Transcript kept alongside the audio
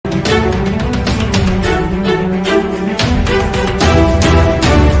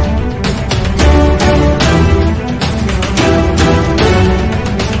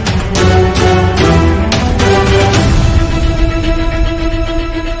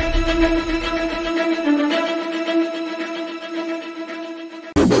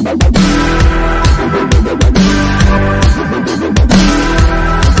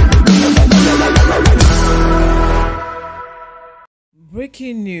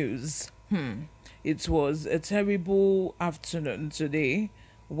Breaking news. It was a terrible afternoon today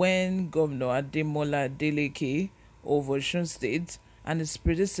when Governor Adeleke of Osun State and his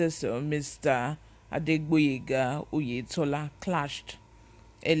predecessor, Mr. Adeleke And Oyetola, clashed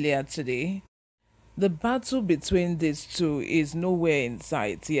earlier today. The battle between these two is nowhere in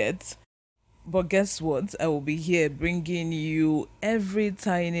sight yet. But guess what? I will be here bringing you every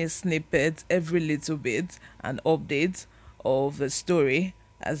tiny snippet, every little bit, an update of the story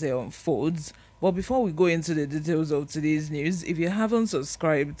as it unfolds. But before we go into the details of today's news, if you haven't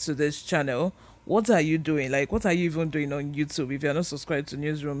subscribed to this channel, what are you doing? What are you even doing on YouTube if you're not subscribed to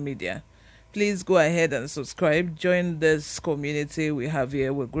Newsroom Media? Please go ahead and subscribe. Join this community we have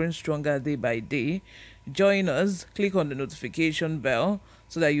here. We're growing stronger day by day. Join us. Click on the notification bell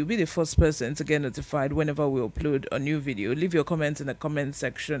so that you'll be the first person to get notified whenever we upload a new video. Leave your comments in the comment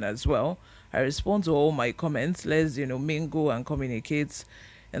section as well. I respond to all my comments. Let's mingle and communicate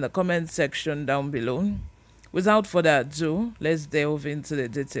in the comment section down below. Without further ado, let's delve into the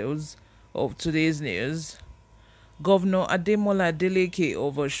details of today's news. Governor Adeleke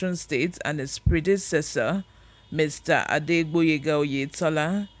of Osun State and his predecessor, Mr. Adeleke And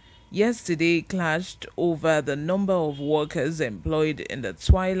Oyetola, yesterday clashed over the number of workers employed in the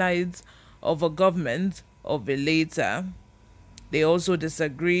twilight of a government of a later. They also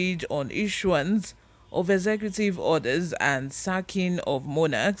disagreed on issuance of executive orders and sacking of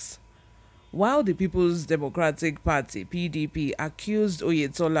monarchs, while the People's Democratic Party (PDP) accused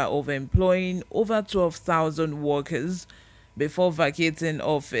Oyetola of employing over 12,000 workers before vacating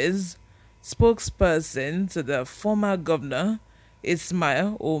office. Spokesperson to the former governor,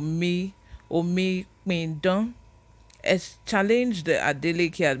 Ismail Omipindan, has challenged the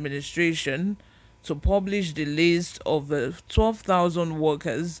Adeleke administration to publish the list of the 12,000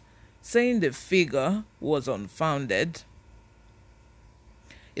 workers, saying the figure was unfounded.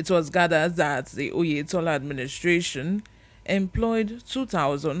 It was gathered that the Oyetola administration employed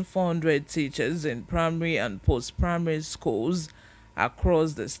 2,400 teachers in primary and post-primary schools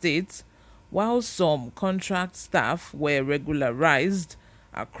across the state, while some contract staff were regularized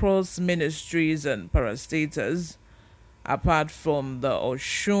across ministries and parastatals. Apart from the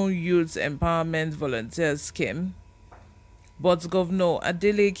Osun Youth Empowerment Volunteer Scheme. But Governor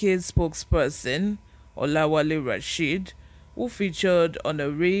Adeleke's spokesperson, Olawale Rashid, who featured on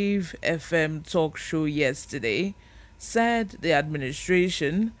a Rave FM talk show yesterday, said the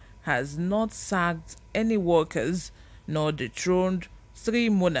administration has not sacked any workers nor dethroned 3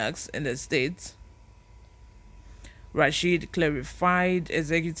 monarchs in the state. Rashid clarified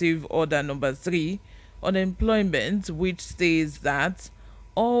Executive Order Number 3 on employment, which states that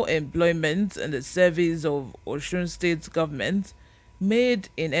all employment in the service of Osun State government made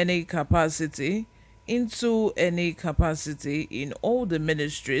in any capacity into any capacity in all the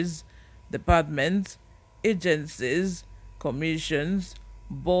ministries, departments, agencies, commissions,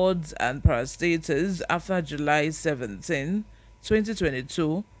 boards and parastatals after July 17,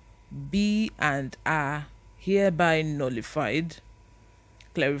 2022 be and are hereby nullified.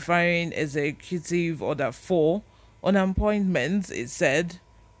 Clarifying Executive Order 4 on appointments, it said,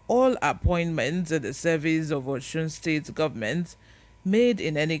 all appointments in the service of Osun State government made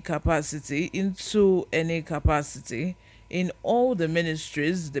in any capacity into any capacity in all the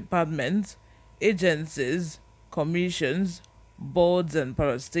ministries, departments, agencies, commissions, boards and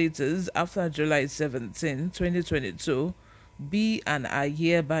parastatals after July 17, 2022 be and are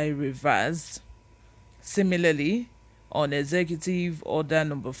hereby reversed. Similarly, on Executive Order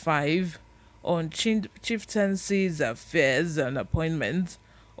Number 5 on chieftaincies affairs and appointments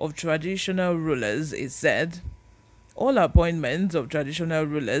of traditional rulers, it said, all appointments of traditional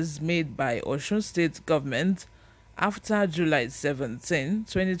rulers made by Osun State government after July 17,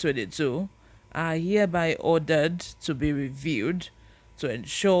 2022 are hereby ordered to be reviewed to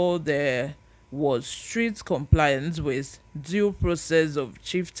ensure there was strict compliance with due process of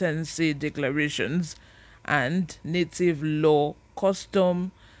chieftaincy declarations and native law,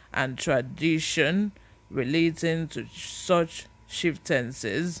 custom and tradition relating to such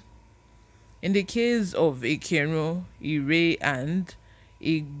chieftaincies. In the case of Ikiru, Ire and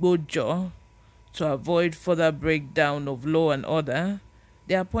Igbojo, to avoid further breakdown of law and order,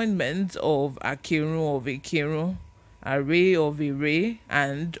 the appointment of Akiru of Ikiru, Are of Ire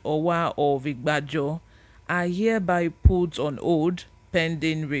and Owa of Igbajo are hereby put on hold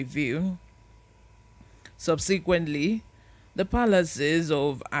pending review. Subsequently, the palaces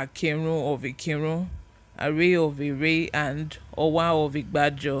of Akiru of Ikiru, Are of Ire and Owa of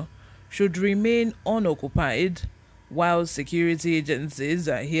Igbajo should remain unoccupied, while security agencies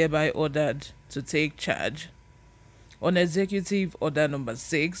are hereby ordered to take charge. On Executive Order number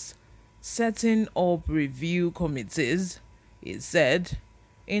 6, setting up review committees, it said,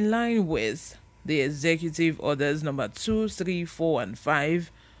 in line with the Executive Orders number 2, 3, 4, and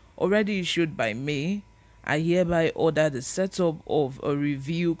 5 already issued by me, I hereby order the setup of a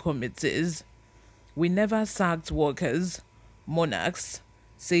review committees. We never sacked workers, monarchs,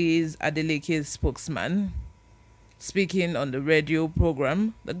 says Adeleke's spokesman. Speaking on the radio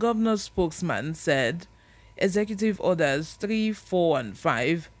program, the governor's spokesman said Executive Orders 3, 4, and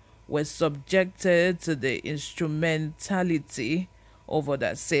 5 were subjected to the instrumentality of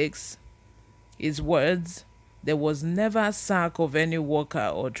Order 6. His words, there was never sack of any worker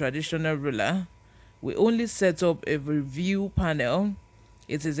or traditional ruler. We only set up a review panel.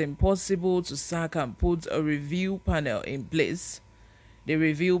 It is impossible to sack and put a review panel in place. The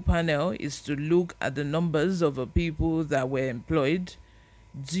review panel is to look at the numbers of the people that were employed,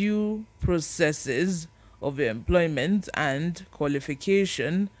 due processes of employment and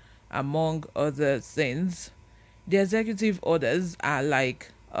qualification, among other things. The executive orders are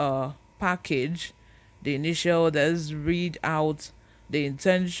like a package. The initial orders read out the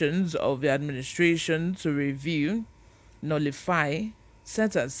intentions of the administration to review, nullify,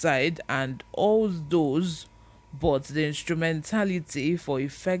 set aside, and all those but the instrumentality for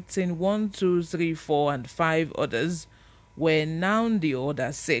effecting 1, 2, 3, 4, and 5 orders were now the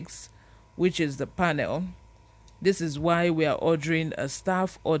Order 6, which is the panel. This is why we are ordering a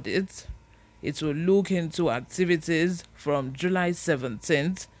staff audit. It will look into activities from July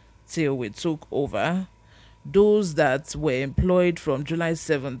 17th till we took over. Those that were employed from July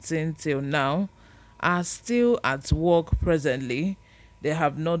 17th till now are still at work presently. They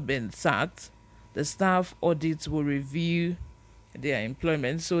have not been sacked. The staff audit will review their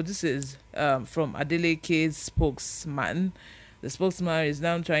employment. So this is from Adeleke's spokesman. The spokesman is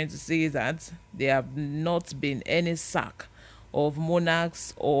now trying to say that there have not been any sack of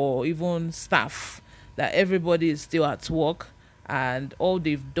monarchs or even staff, that everybody is still at work, and all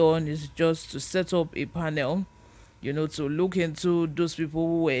they've done is just to set up a panel, to look into those people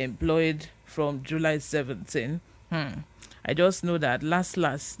who were employed from July 17. I just know that last,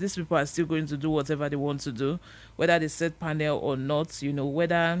 these people are still going to do whatever they want to do, whether they set panel or not,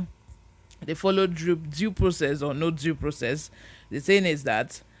 whether they follow due process or no due process. The thing is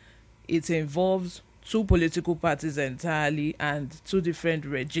that it involves two political parties entirely and two different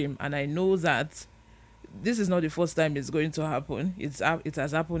regimes. And I know that this is not the first time it's going to happen. It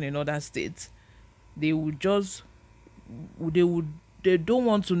has happened in other states. They don't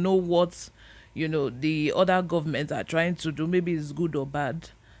want to know what the other governments are trying to do. Maybe it's good or bad,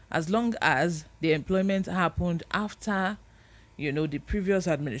 as long as the employment happened after the previous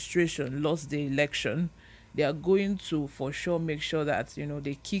administration lost the election. They are going to for sure make sure that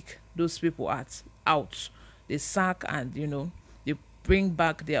they kick those people out, they sack, and they bring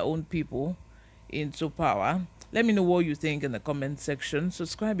back their own people into power. Let me know what you think in the comment section.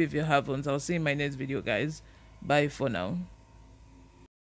 Subscribe if you haven't. I'll see you in my next video, guys. Bye for now.